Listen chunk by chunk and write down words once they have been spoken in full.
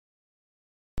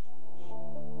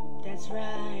That's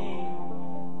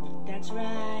right. That's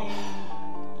right.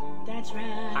 That's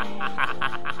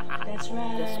right. That's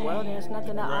right. This world has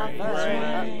nothing to offer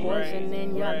but poison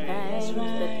in your veins.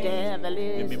 The devil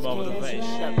is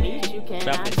king. The beast you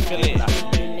cannot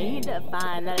taste. You need to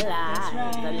find the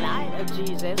light of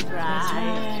Jesus Christ.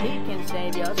 He can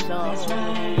save your soul.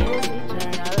 He is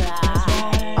eternal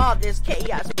life. All this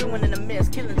chaos brewing in the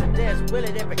mist, killings and deaths, will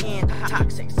it ever end?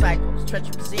 Toxic cycles,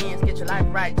 treacherous sins, get your life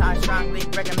right. I strongly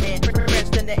recommend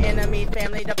rest in the enemy,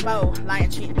 family, the foe. Lying,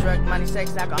 cheating, drug, money,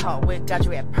 sex, alcohol. What got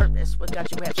you at purpose? What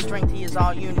got you at strength? He is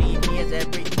all you need. He is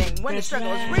everything. When the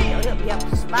struggle is real, he'll be up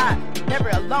to spot. Never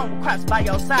alone, Christ by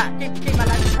your side. Keep my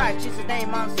life in Christ, Jesus'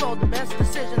 name on soul. The best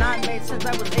decision I made since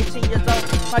I was 18 years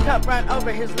old. My cup run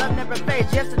over, his love never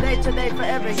fades. Yesterday, today,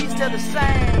 forever, he's still the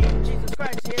same. Jesus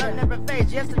Christ, yeah, love never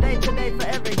fades. Yesterday, today,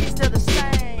 forever, he's still the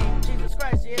same. Jesus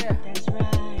Christ, yeah. That's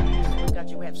right. What got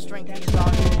you at strength? He's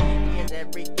all you need. He is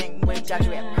everything. What got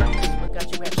you at purpose? What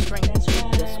got you at strength?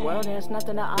 This world has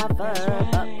nothing to offer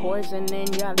but poison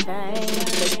in your veins.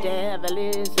 The devil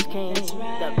is the king.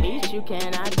 The beast you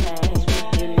cannot tame.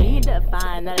 You need to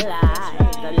find the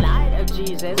light of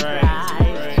Jesus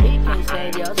Christ. He can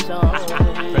save your soul.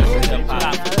 He is eternal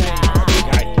life.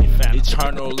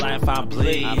 Eternal life I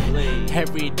bleed.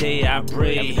 Every day I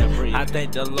breathe. I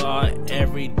thank the Lord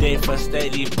every day for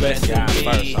steady blessing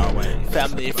me.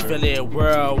 Family affiliate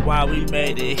worldwide, we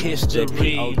made it history.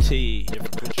 J.P.O.T.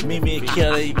 Me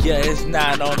kill it, yeah, it's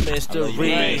not no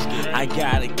mystery. I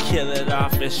gotta kill it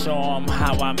off and show them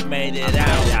how I made it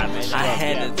out. I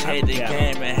had to take the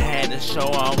game and had to show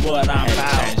them what I'm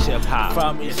about.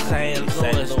 From East St.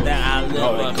 Louis, now I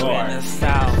live up in the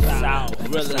South.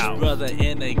 Realest brother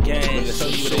in the game, so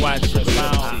you to watch your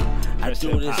mouth. I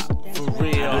do this for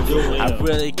real. I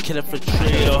really kill it for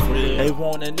real. They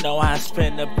wanna know how I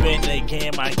spend up in the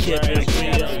game. I keep it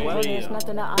real. This world has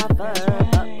nothing to offer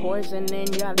but poison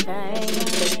in your veins.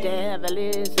 The devil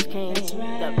is the king.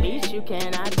 The beast you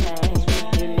cannot tame.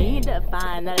 You need to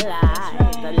find the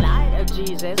light of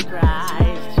Jesus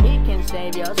Christ. He can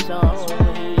save your soul.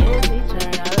 He is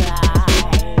eternal life.